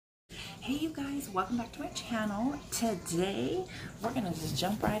Hey you guys, welcome back to my channel. Today we're gonna just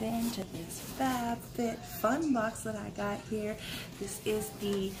jump right into this FabFitFun box that I got here. This is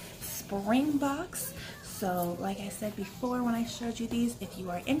the spring box. So like I said before when I showed you these, if you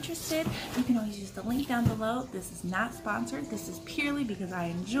are interested, you can always use the link down below. This is not sponsored. This is purely because I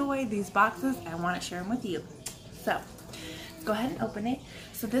enjoy these boxes and I want to share them with you. So go ahead and open it.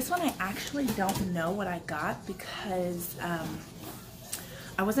 So this one I actually don't know what I got because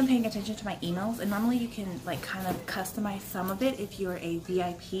I wasn't paying attention to my emails, and normally you can like kind of customize some of it if you're a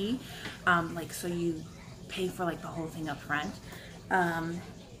VIP, like so you pay for like the whole thing up front.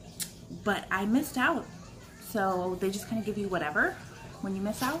 But I missed out, so they just kind of give you whatever when you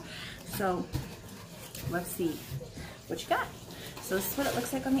miss out. So let's see what you got. So this is what it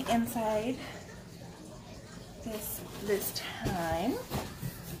looks like on the inside. This time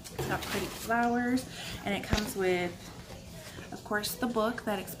it's got pretty flowers, and it comes with, of course, the book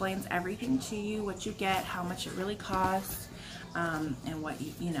that explains everything to you, what you get, how much it really costs, and what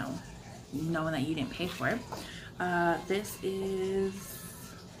you know, knowing that you didn't pay for it. This is,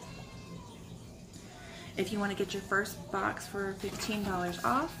 if you want to get your first box for $15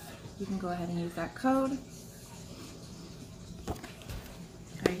 off, you can go ahead and use that code.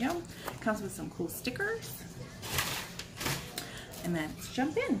 There you go. It comes with some cool stickers. And then let's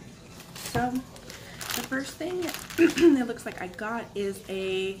jump in. So the first thing it looks like I got is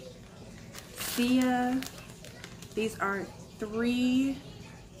a Sia. These are 3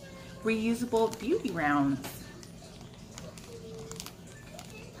 reusable beauty rounds.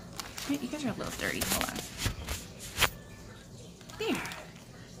 You guys are a little dirty. Hold on. There.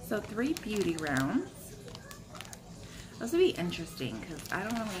 So 3 beauty rounds. Those would be interesting because I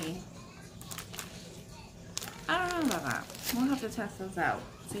don't know about that. We'll have to test those out,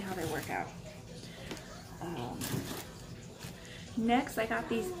 see how they work out. Next, I got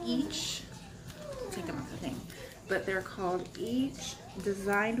these each, take them off the thing, but they're called each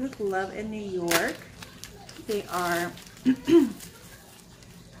Designed with Love in New York. They are, are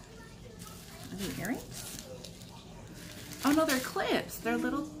they earrings? Oh no, they're clips. They're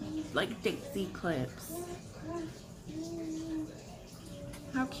little, like Dixie clips.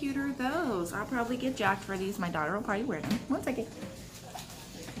 How cute are those? I'll probably get jacked for these. My daughter will probably wear them. One second.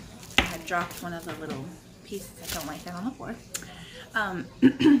 I had dropped one of the little pieces. I don't like that on the floor.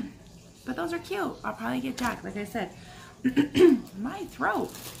 But those are cute. I'll probably get jacked, like I said. My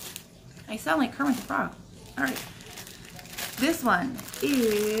throat. I sound like Kermit the Frog. Alright. This one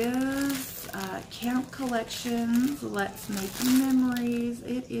is Camp Collections. Let's Make Memories.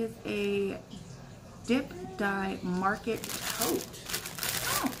 It is a dip dye market tote.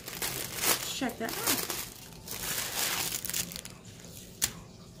 Oh, let's check that out.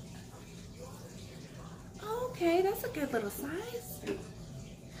 Okay, that's a good little size.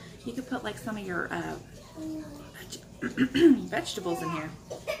 You could put like some of your vegetables in here.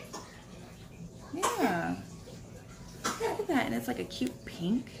 Yeah. Look at that, and it's like a cute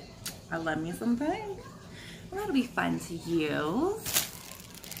pink. I love me some pink. Well, that'll be fun to use.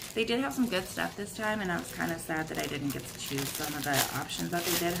 They did have some good stuff this time, and I was kind of sad that I didn't get to choose some of the options that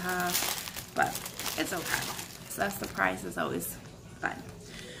they did have, but it's okay. So that's the price is always fun.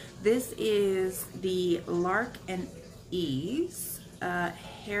 This is the Lark and Ease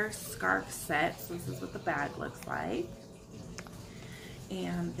hair scarf set. So this is what the bag looks like.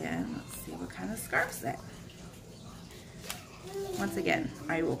 And then let's see what kind of scarf set. Once again,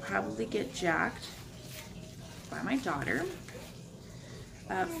 I will probably get jacked by my daughter.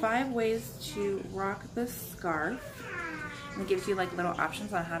 5 ways to rock the scarf. And it gives you like little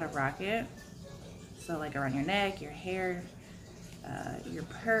options on how to rock it. So like around your neck, your hair, your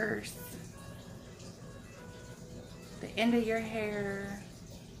purse, the end of your hair,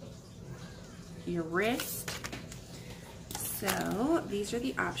 your wrist. So these are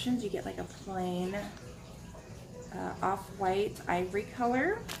the options. You get like a plain off-white ivory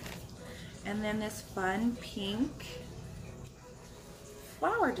color, and then this fun pink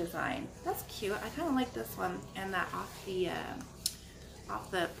flower design. That's cute. I kind of like this one, and that off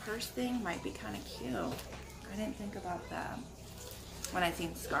the purse thing might be kind of cute. I didn't think about that when I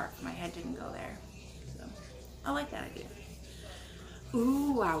seen scarf. My head didn't go there. So I like that idea.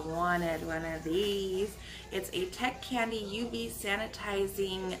 Ooh, I wanted one of these. It's a Tech Candy UV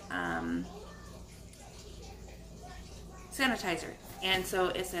sanitizing sanitizer. And so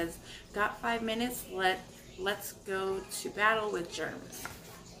it says, got 5 minutes, let's go to battle with germs.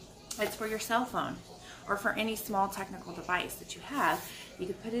 It's for your cell phone or for any small technical device that you have. You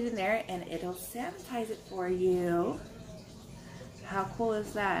can put it in there and it'll sanitize it for you. How cool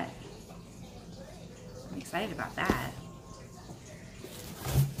is that? I'm excited about that.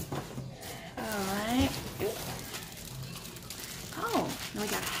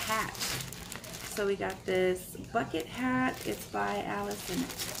 hat. So we got this bucket hat. It's by Alice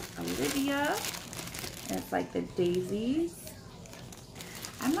and Olivia. And it's like the daisies.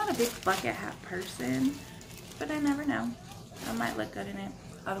 I'm not a big bucket hat person, but I never know. I might look good in it.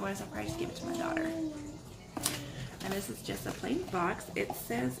 Otherwise, I'll probably just give it to my daughter. And this is just a plain box. It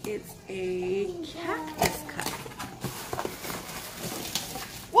says it's a cactus cup.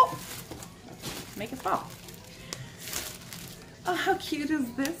 Whoa! Make it fall. Oh, how cute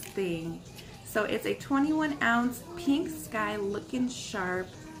is this thing? So it's a 21-ounce pink sky looking sharp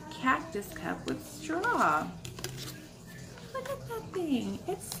cactus cup with straw. Look at that thing.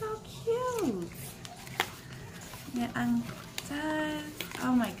 It's so cute. Yeah, does.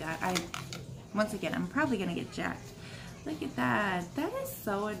 Oh my god. Once again, I'm probably gonna get jacked. Look at that. That is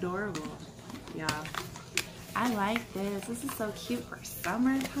so adorable. Yeah. I like this. This is so cute for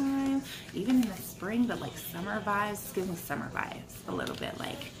summertime. Even in the spring, but like summer vibes. Give me summer vibes a little bit,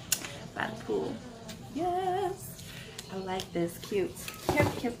 like by the pool. Yes. I like this. Cute.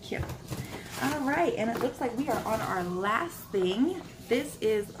 Cute, cute, cute. All right, and it looks like we are on our last thing. This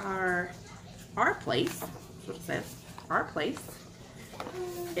is our place. That's what it says. Our place.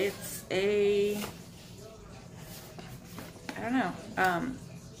 It's a, I don't know,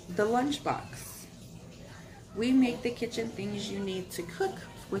 the lunchbox. We make the kitchen things you need to cook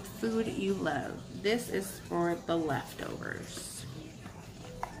with food you love. This is for the leftovers.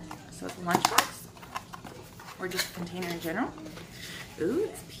 So it's a lunchbox, or just a container in general. Ooh,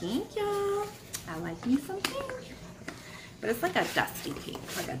 it's pink, y'all. I like me some pink. But it's like a dusty pink,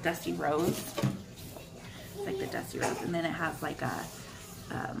 like a dusty rose. It's like the dusty rose, and then it has like a,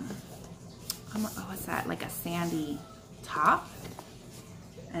 what's that? Like a sandy top.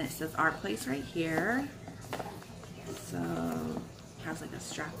 And it says our place right here. So it has like a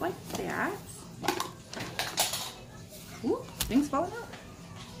strap like that. Ooh, things falling out.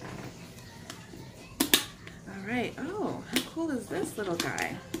 All right. Oh, how cool is this little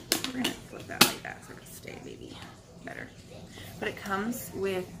guy? We're gonna flip that like that so it'll stay maybe better. But it comes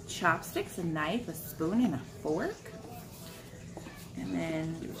with chopsticks, a knife, a spoon, and a fork. And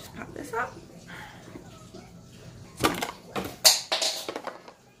then you just pop this up.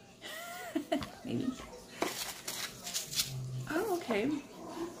 Maybe. Oh, okay.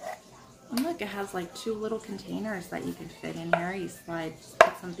 And look, it has like 2 little containers that you can fit in here. You slide,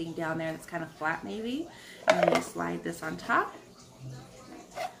 put something down there that's kind of flat maybe. And then you slide this on top.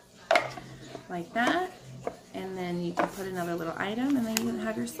 Like that. And then you can put another little item, and then you can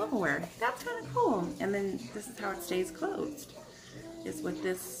have your silverware. That's kind of cool. And then this is how it stays closed, is with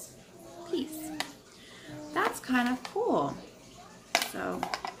this piece. That's kind of cool. So,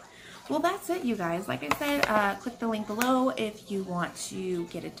 well, that's it, you guys. Like I said, click the link below if you want to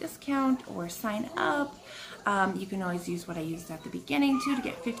get a discount or sign up. You can always use what I used at the beginning too to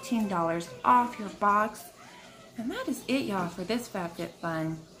get $15 off your box. And that is it, y'all, for this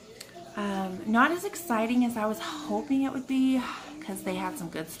FabFitFun. Not as exciting as I was hoping it would be, because they had some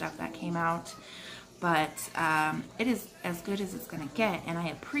good stuff that came out, but it is as good as it's going to get, and I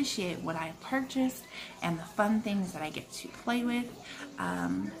appreciate what I purchased and the fun things that I get to play with.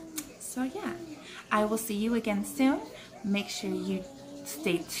 So yeah, I will see you again soon. Make sure you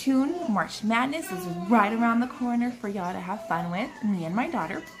stay tuned. March Madness is right around the corner for y'all to have fun with, me and my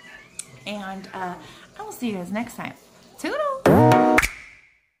daughter, and I will see you guys next time. Toodles!